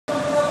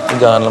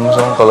Jangan lemes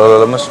dong, kalau lo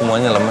lemes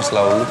semuanya lemes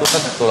lah. Lu tuh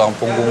kan tulang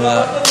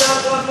punggungnya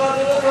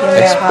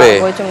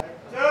SP.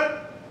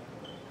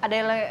 Ada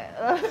yang lagi.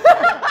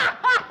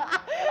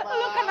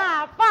 Lu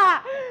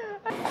kenapa?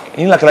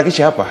 Ini laki-laki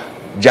siapa?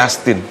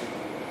 Justin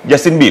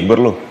Bieber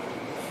lu.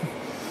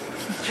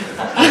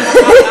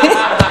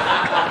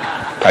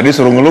 Tadi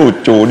suruh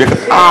ngelucu, dia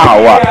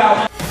ketawa.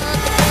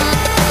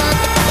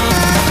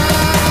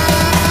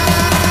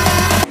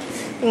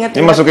 Ingat,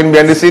 Ini masukin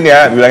behind the scene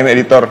ya, bilangin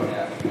editor.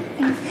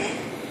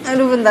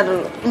 Aduh, bentar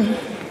dulu.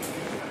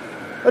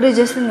 Udah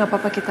Justin, nggak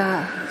apa-apa,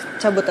 kita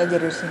cabut aja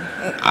dari sini.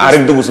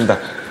 Arin, tunggu sebentar.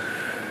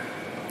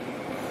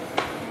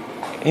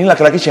 Ini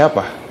laki-laki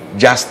siapa?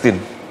 Justin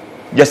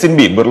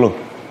Bieber lu.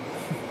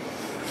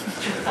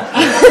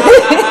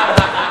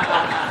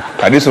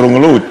 Tadi suruh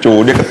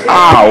ngelucu, dia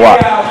ketawa.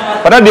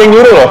 Padahal dia yang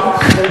nyuruh loh.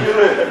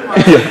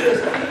 Iya.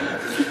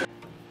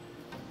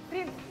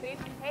 Rin,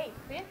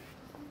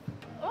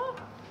 oh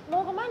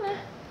mau kemana?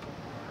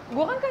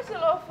 Gua kan kasih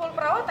lo full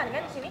perawatan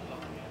kan di sini.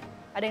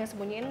 Ada yang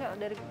sembunyiin nggak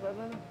dari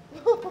bapak?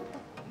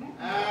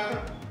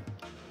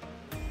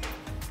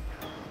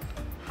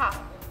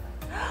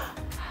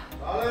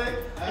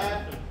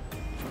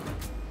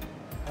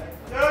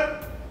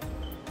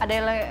 Ada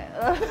yang lagi.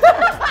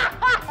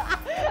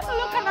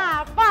 Lu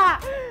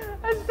kenapa?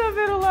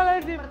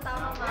 Astagfirullahaladzim.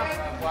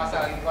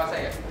 Lagi puasa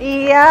ya?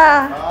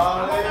 Iya.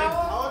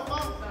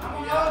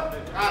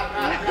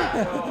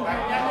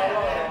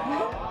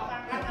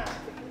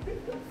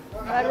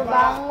 Baru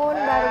bangun.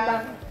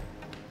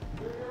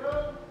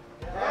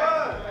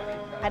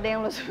 Ada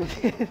yang lo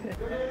sembunyiin?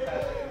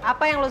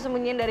 Apa yang lo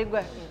sembunyiin dari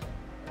gue?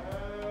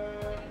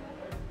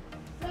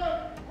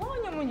 Gue gak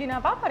nyembunyiin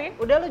apa-apa, Rin.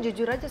 Udah, lo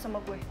jujur aja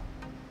sama gue.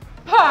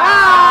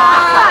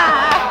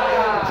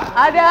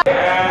 Ada.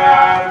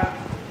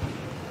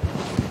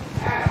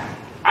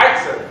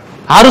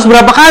 Harus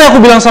berapa kali aku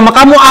bilang sama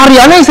kamu,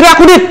 Ariana istri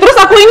aku, Dit? Terus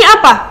aku ini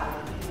apa?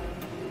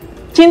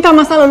 Cinta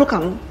masa lalu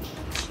kamu.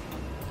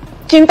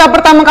 Cinta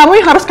pertama kamu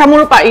yang harus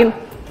kamu lupain.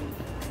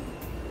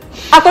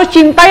 Atau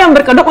cinta yang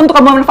berkedok untuk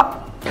kamu manfaat.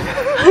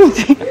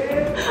 Anjing.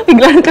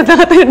 Iklan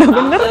kata-katanya udah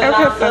bener.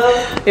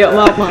 Yuk,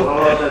 maaf.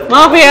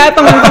 Maaf ya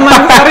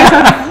teman-teman. Sorry.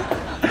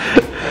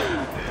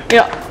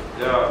 Yuk.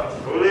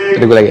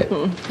 Jadi gue lagi ya?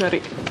 Sorry.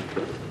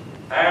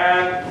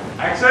 And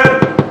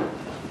action.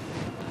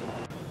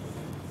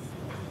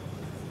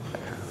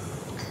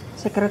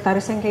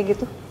 Sekretaris yang kayak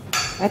gitu,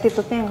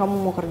 attitude-nya yang kamu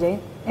mau kerjain.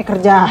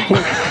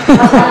 Kerjain.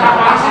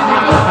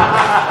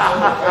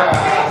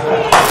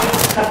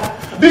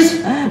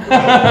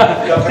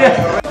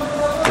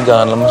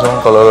 Jangan lemes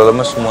dong, kalau lo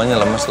lemes semuanya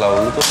lemes lah.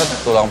 Lu tuh kan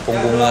tulang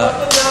punggungnya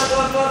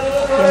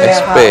Ya,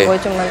 SP. Kak, gue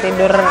cuma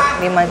tidur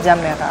 5 jam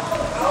ya, Kak.